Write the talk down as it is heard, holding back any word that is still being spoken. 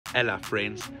Hello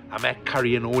friends, I'm at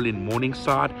Curry and All in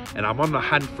Morningside and I'm on the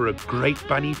hunt for a great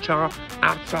bunny chow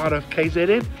outside of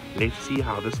KZN. Let's see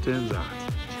how this turns out.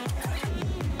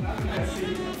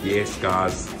 Yes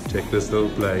guys, check this little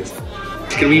place.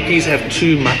 Can we please have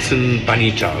 2 mutton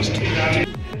bunny chows?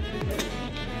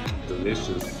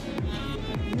 Delicious.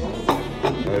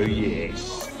 Oh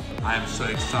yes. I am so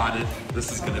excited.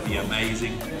 This is going to be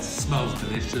amazing. It smells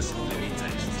delicious. Let me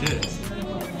taste. Cheers.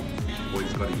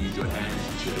 Always got to use your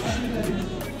hands. Cheers.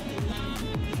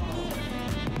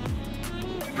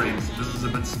 Friends, this is a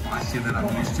bit spicier than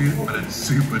I'm used to, but it's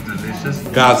super delicious.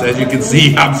 Guys, as you can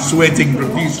see, I'm sweating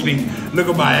profusely. Look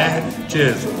at my hand.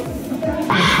 Cheers.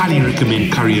 I highly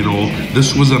recommend Curry and All.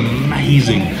 This was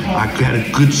amazing. I had a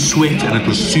good sweat and it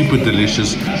was super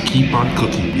delicious. Keep on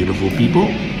cooking, beautiful people.